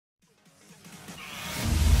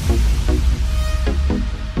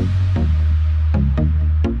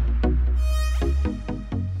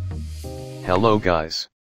Hello guys.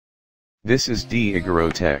 This is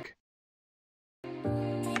Igoro Tech.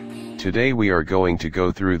 Today we are going to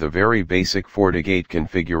go through the very basic FortiGate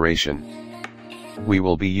configuration. We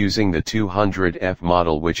will be using the 200F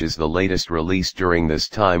model, which is the latest release during this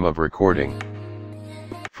time of recording.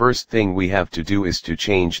 First thing we have to do is to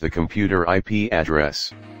change the computer IP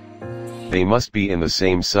address. They must be in the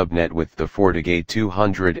same subnet with the FortiGate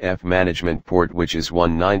 200F management port, which is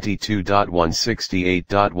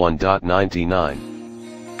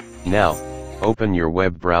 192.168.1.99. Now, open your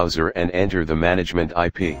web browser and enter the management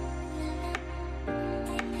IP.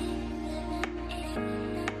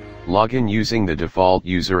 Log in using the default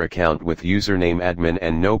user account with username admin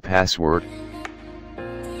and no password.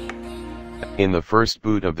 In the first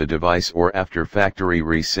boot of the device or after factory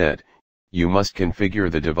reset, you must configure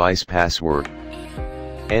the device password.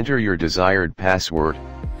 Enter your desired password.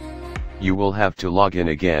 You will have to log in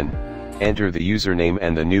again, enter the username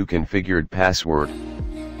and the new configured password.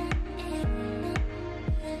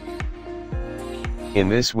 In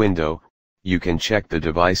this window, you can check the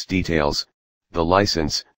device details, the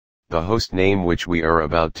license, the host name which we are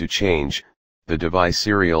about to change, the device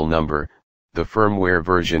serial number, the firmware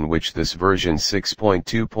version, which this version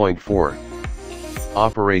 6.2.4.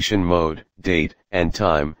 Operation mode, date, and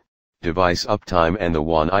time, device uptime and the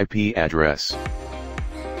WAN IP address.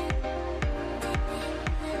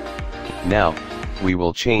 Now, we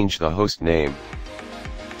will change the host name.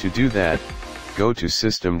 To do that, go to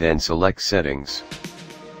System, then select Settings.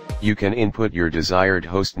 You can input your desired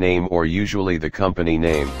host name or usually the company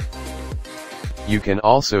name. You can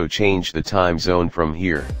also change the time zone from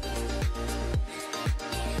here.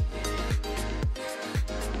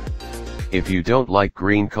 If you don't like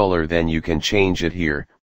green color, then you can change it here.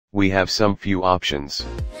 We have some few options,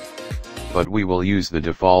 but we will use the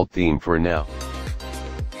default theme for now.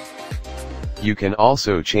 You can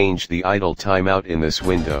also change the idle timeout in this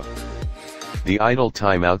window. The idle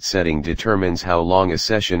timeout setting determines how long a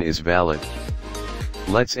session is valid.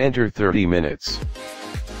 Let's enter 30 minutes.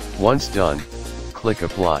 Once done, click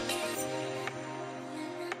Apply.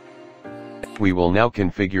 We will now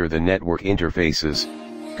configure the network interfaces.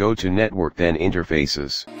 Go to Network, then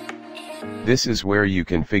Interfaces. This is where you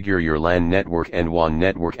configure your LAN network and WAN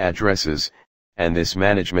network addresses, and this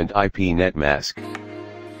management IP net mask.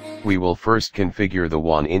 We will first configure the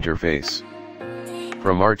WAN interface.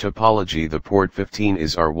 From our topology, the port 15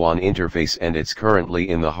 is our WAN interface and it's currently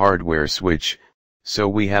in the hardware switch, so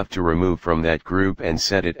we have to remove from that group and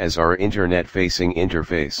set it as our internet-facing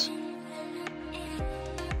interface.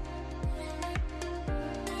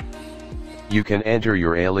 You can enter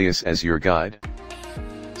your alias as your guide.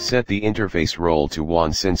 Set the interface role to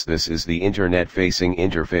WAN since this is the internet-facing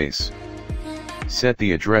interface. Set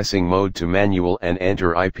the addressing mode to manual and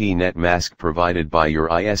enter IP net mask provided by your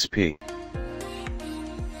ISP.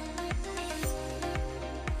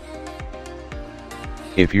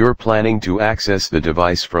 If you're planning to access the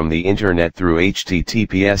device from the internet through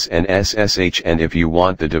HTTPS and SSH, and if you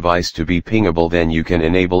want the device to be pingable, then you can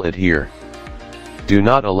enable it here. Do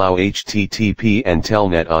not allow HTTP and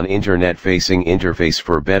Telnet on internet-facing interface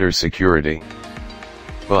for better security.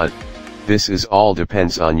 But, this is all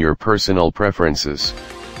depends on your personal preferences.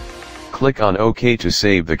 Click on OK to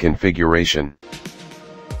save the configuration.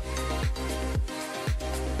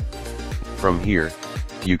 From here,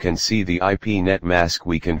 you can see the IP net mask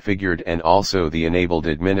we configured and also the enabled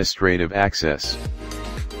administrative access.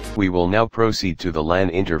 We will now proceed to the LAN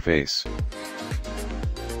interface.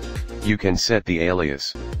 You can set the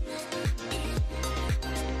alias.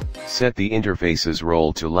 Set the interface's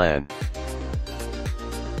role to LAN.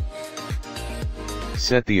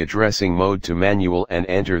 Set the addressing mode to manual and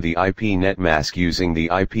enter the IP net mask using the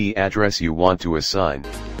IP address you want to assign.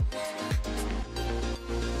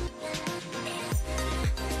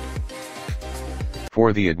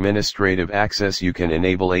 For the administrative access, you can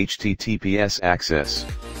enable HTTPS access.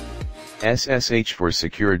 SSH for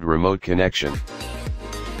secured remote connection.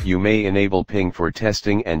 You may enable ping for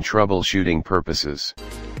testing and troubleshooting purposes.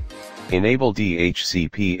 Enable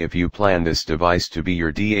DHCP if you plan this device to be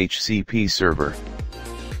your DHCP server.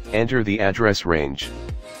 Enter the address range.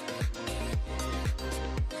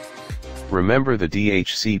 Remember the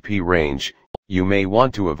DHCP range. You may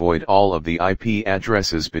want to avoid all of the IP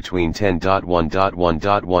addresses between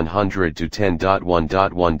 10.1.1.100 to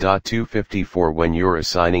 10.1.1.254 when you're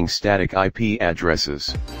assigning static IP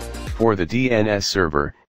addresses. For the DNS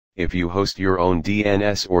server, if you host your own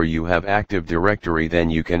DNS or you have Active Directory, then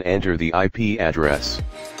you can enter the IP address.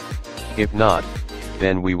 If not,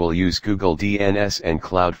 then we will use Google DNS and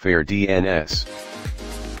Cloudflare DNS.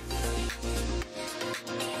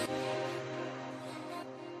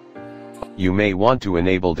 You may want to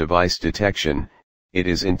enable device detection. It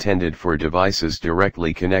is intended for devices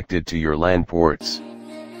directly connected to your LAN ports.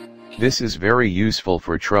 This is very useful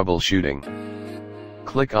for troubleshooting.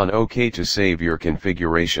 Click on OK to save your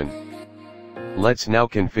configuration. Let's now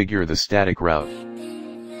configure the static route.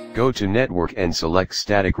 Go to Network and select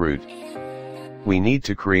Static Route. We need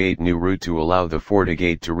to create new route to allow the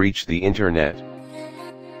FortiGate to reach the Internet.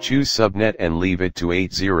 Choose subnet and leave it to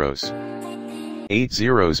 8 zeros. 8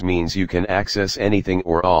 zeros means you can access anything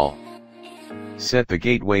or all. Set the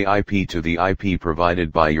gateway IP to the IP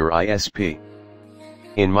provided by your ISP.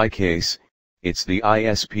 In my case, it's the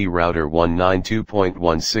ISP router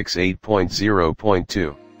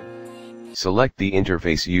 192.168.0.2. Select the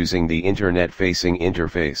interface using the internet-facing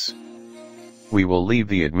interface. We will leave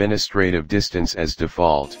the administrative distance as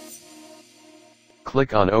default.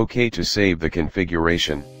 Click on OK to save the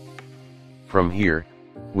configuration. From here,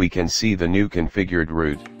 we can see the new configured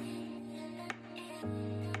route.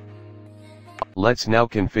 Let's now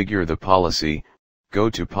configure the policy. Go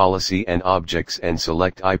to Policy and Objects and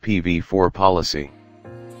select IPv4 policy.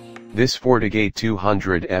 This FortiGate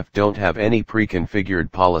 200F don't have any pre-configured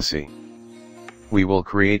policy. We will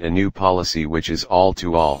create a new policy which is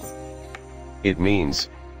all-to-all. It means,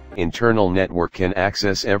 internal network can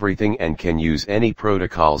access everything and can use any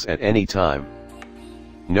protocols at any time.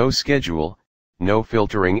 No schedule, no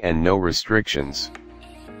filtering and no restrictions.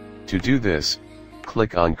 To do this,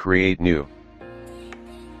 click on Create New.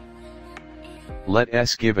 Let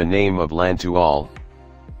us give a name of LAN to all.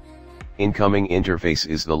 Incoming interface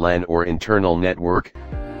is the LAN or internal network.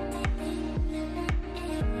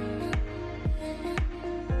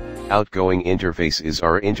 Outgoing interface is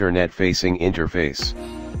our internet-facing interface.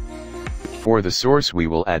 For the source we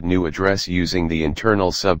will add new address using the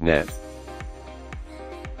internal subnet.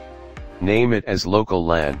 Name it as local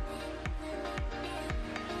LAN.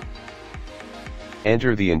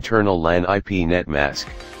 Enter the internal LAN IP net mask.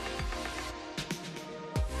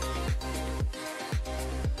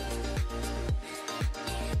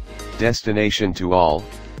 Destination to all.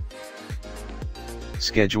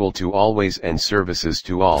 Schedule to always and services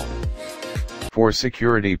to all. For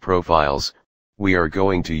security profiles, we are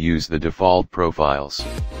going to use the default profiles.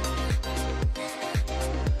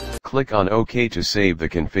 Click on OK to save the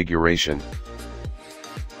configuration.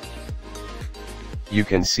 You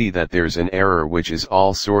can see that there's an error which is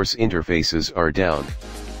all source interfaces are down.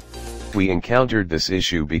 We encountered this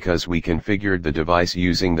issue because we configured the device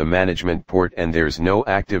using the management port and there's no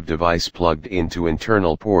active device plugged into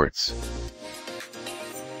internal ports.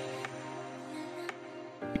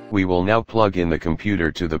 We will now plug in the computer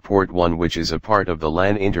to the port 1 which is a part of the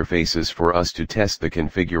LAN interfaces for us to test the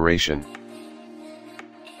configuration.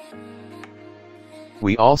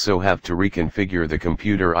 We also have to reconfigure the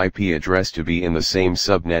computer IP address to be in the same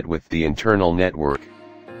subnet with the internal network.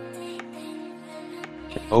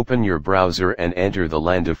 Open your browser and enter the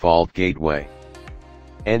LAN default gateway.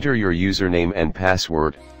 Enter your username and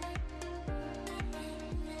password.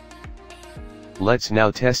 Let's now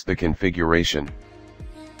test the configuration.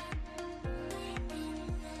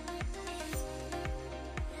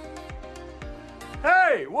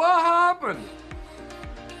 Hey, what happened?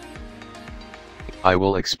 I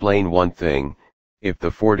will explain one thing. If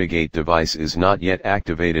the FortiGate device is not yet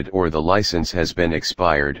activated or the license has been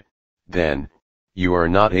expired, then you are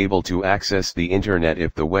not able to access the internet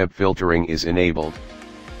if the web filtering is enabled.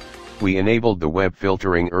 We enabled the web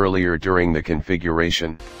filtering earlier during the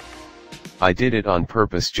configuration. I did it on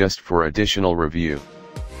purpose just for additional review.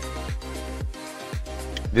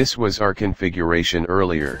 This was our configuration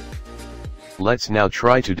earlier. Let's now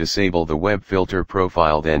try to disable the web filter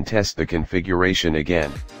profile, then test the configuration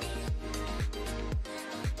again.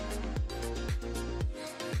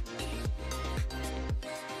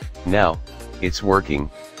 Now, it's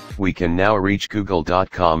working. We can now reach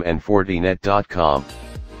google.com and fortinet.com.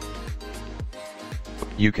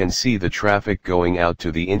 You can see the traffic going out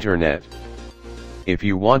to the internet. If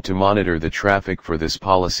you want to monitor the traffic for this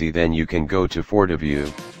policy, then you can go to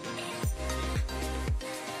FortiView.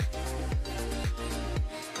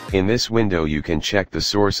 In this window you can check the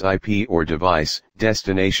source IP or device,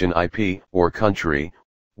 destination IP, or country,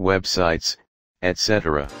 websites,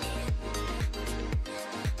 etc.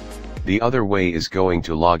 The other way is going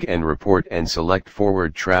to log and report and select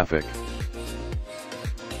forward traffic.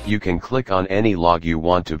 You can click on any log you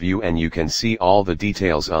want to view and you can see all the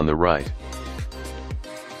details on the right.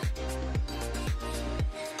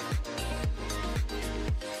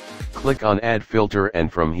 Click on Add Filter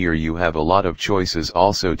and from here you have a lot of choices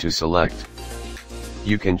also to select.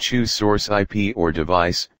 You can choose source IP or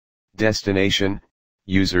device, destination,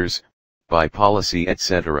 users, by policy,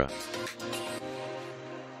 etc.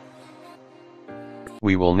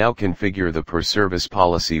 We will now configure the per service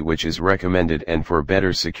policy which is recommended and for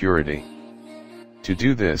better security. To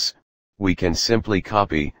do this, we can simply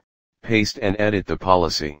copy, paste and edit the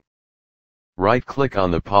policy. Right-click on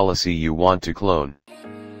the policy you want to clone.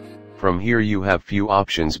 From here you have few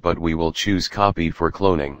options, but we will choose copy for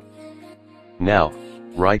cloning. Now,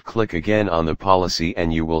 right-click again on the policy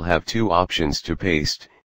and you will have two options to paste,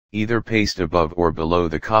 either paste above or below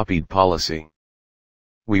the copied policy.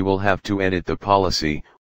 We will have to edit the policy.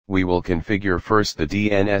 We will configure first the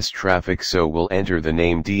DNS traffic, so we'll enter the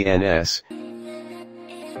name DNS.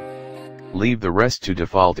 Leave the rest to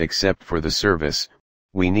default except for the service.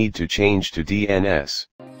 We need to change to DNS.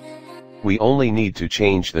 We only need to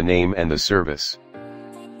change the name and the service.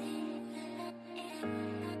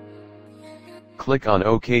 Click on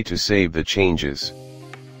OK to save the changes.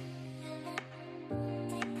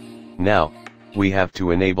 Now, we have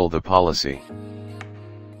to enable the policy.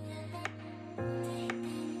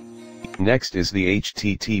 Next is the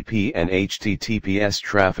HTTP and HTTPS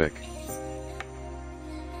traffic.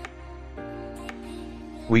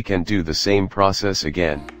 We can do the same process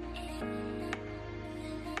again.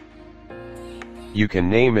 You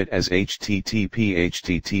can name it as HTTP,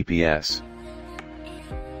 HTTPS.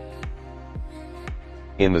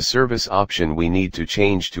 In the service option we need to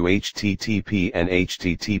change to HTTP and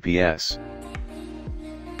HTTPS.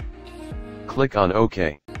 Click on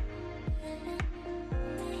OK.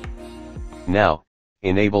 Now,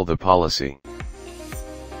 enable the policy.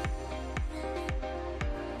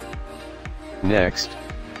 Next,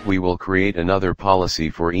 we will create another policy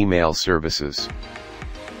for email services.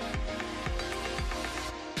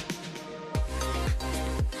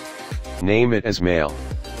 Name it as mail.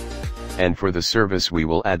 And for the service we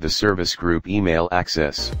will add the service group email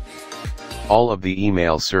access. All of the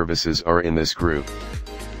email services are in this group.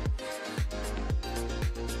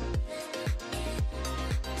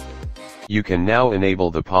 You can now enable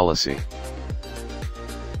the policy.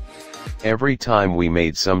 Every time we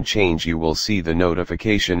made some change you will see the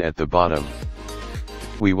notification at the bottom.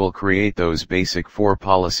 We will create those basic 4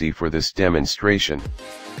 policy for this demonstration.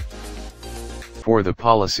 For the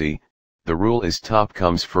policy, the rule is top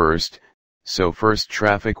comes first, so first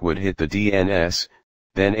traffic would hit the DNS,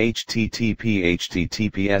 then HTTP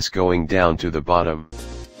HTTPS going down to the bottom.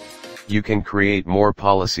 You can create more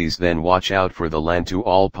policies, then watch out for the LAN to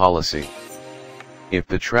all policy. If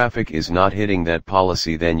the traffic is not hitting that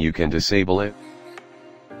policy, then you can disable it.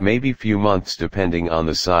 Maybe few months depending on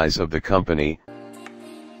the size of the company.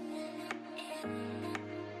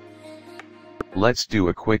 Let's do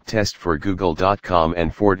a quick test for google.com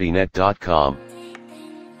and fortinet.com.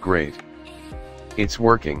 Great. It's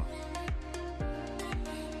working.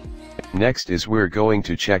 Next is we're going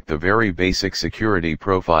to check the very basic security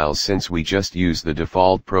profiles since we just used the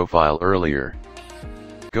default profile earlier.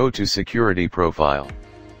 Go to Security Profile.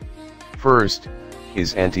 First,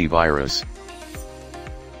 is Antivirus.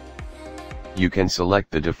 You can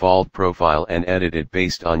select the default profile and edit it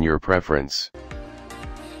based on your preference.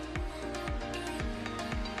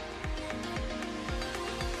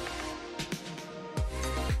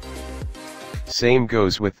 Same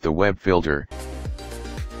goes with the web filter.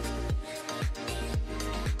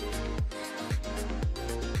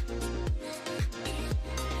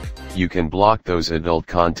 You can block those adult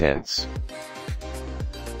contents.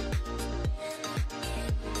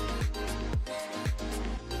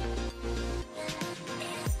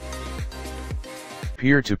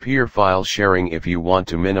 Peer-to-peer file sharing. If you want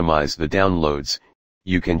to minimize the downloads,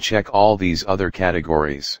 you can check all these other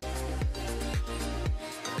categories.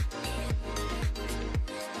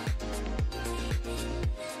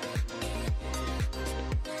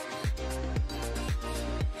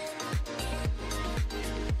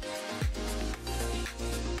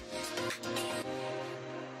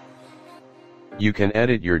 You can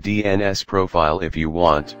edit your DNS profile if you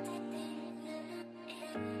want.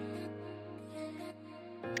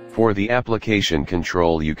 For the application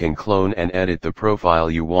control, you can clone and edit the profile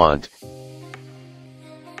you want.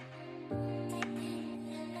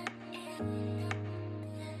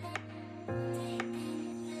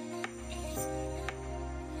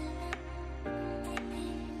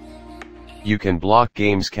 You can block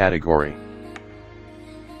games category.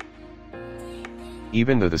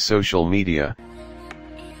 Even the social media.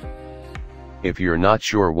 If you're not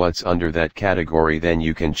sure what's under that category, then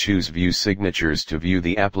you can choose View Signatures to view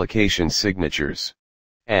the application signatures.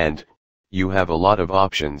 And, you have a lot of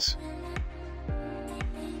options.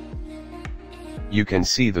 You can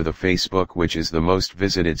see the Facebook, which is the most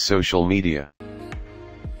visited social media.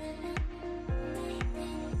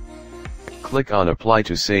 Click on Apply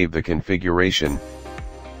to save the configuration.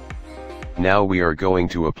 Now we are going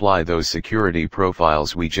to apply those security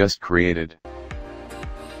profiles we just created.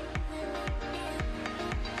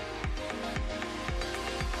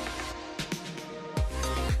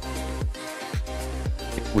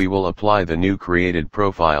 We will apply the new created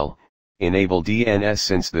profile, enable DNS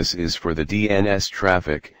since this is for the DNS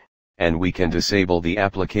traffic, and we can disable the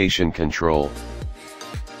application control.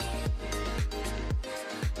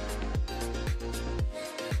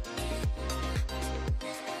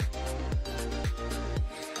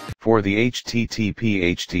 For the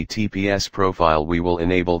HTTPS profile we will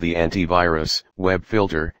enable the antivirus, web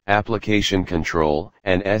filter, application control,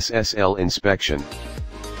 and SSL inspection.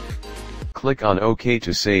 Click on OK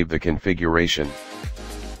to save the configuration.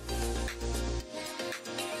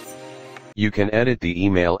 You can edit the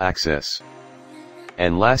email access.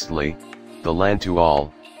 And lastly, the LAN to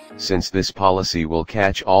all. Since this policy will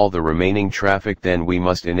catch all the remaining traffic, then we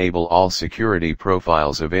must enable all security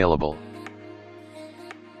profiles available.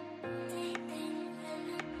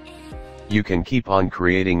 You can keep on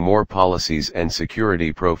creating more policies and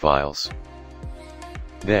security profiles.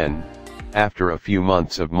 Then, after a few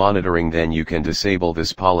months of monitoring, then you can disable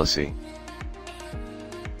this policy.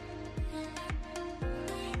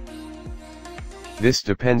 This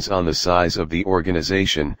depends on the size of the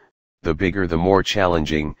organization. The bigger the more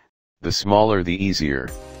challenging, the smaller the easier.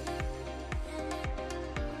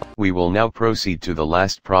 We will now proceed to the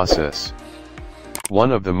last process.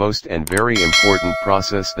 One of the most and very important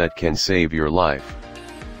process that can save your life.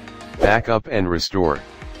 Backup and restore.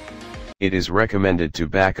 It is recommended to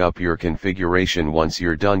back up your configuration once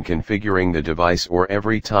you're done configuring the device or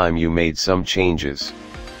every time you made some changes.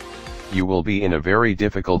 You will be in a very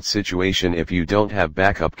difficult situation if you don't have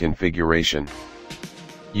backup configuration.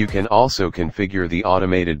 You can also configure the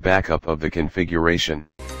automated backup of the configuration.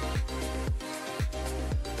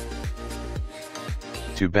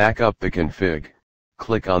 To back up the config,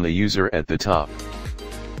 click on the user at the top.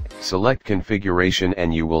 Select configuration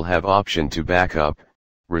and you will have option to backup,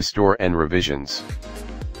 restore and revisions.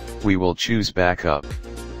 We will choose backup.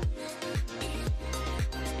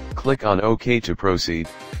 Click on OK to proceed.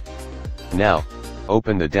 Now,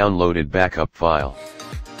 open the downloaded backup file.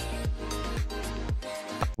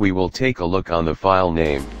 We will take a look on the file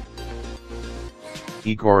name.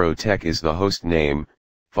 Igorotech is the host name,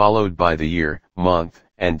 followed by the year, month,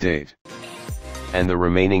 and date. And the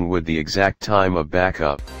remaining with the exact time of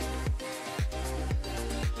backup.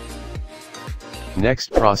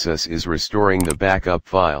 Next process is restoring the backup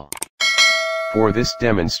file. For this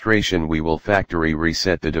demonstration we will factory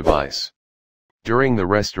reset the device. During the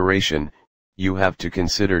restoration, you have to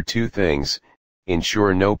consider two things: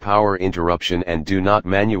 ensure no power interruption and do not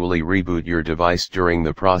manually reboot your device during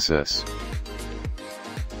the process.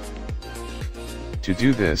 To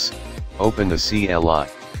do this, open the CLI.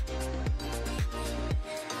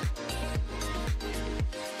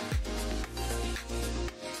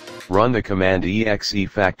 Run the command exe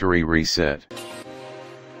factory reset.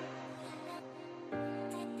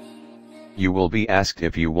 You will be asked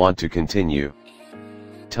if you want to continue.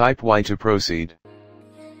 Type Y to proceed.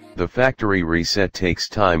 The factory reset takes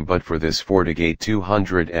time, but for this FortiGate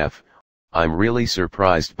 200F, I'm really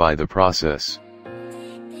surprised by the process.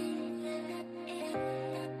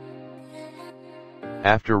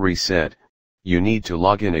 After reset, you need to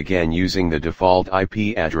log in again using the default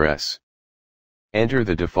IP address. Enter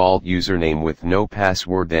the default username with no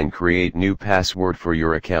password, then create new password for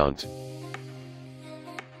your account.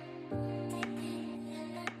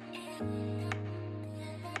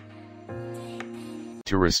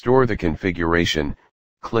 To restore the configuration,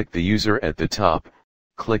 click the user at the top,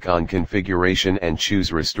 click on configuration and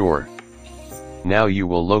choose restore. Now you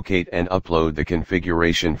will locate and upload the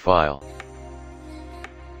configuration file.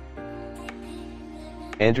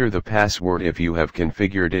 Enter the password if you have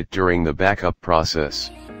configured it during the backup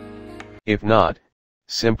process. If not,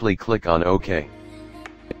 simply click on OK.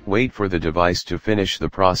 Wait for the device to finish the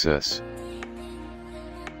process.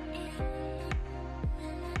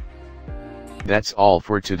 That's all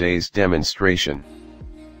for today's demonstration.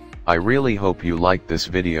 I really hope you liked this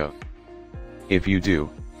video. If you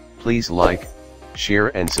do, please like,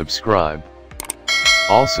 share and subscribe.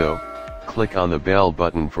 Also, click on the bell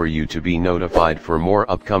button for you to be notified for more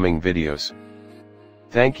upcoming videos.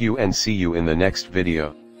 Thank you and see you in the next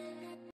video.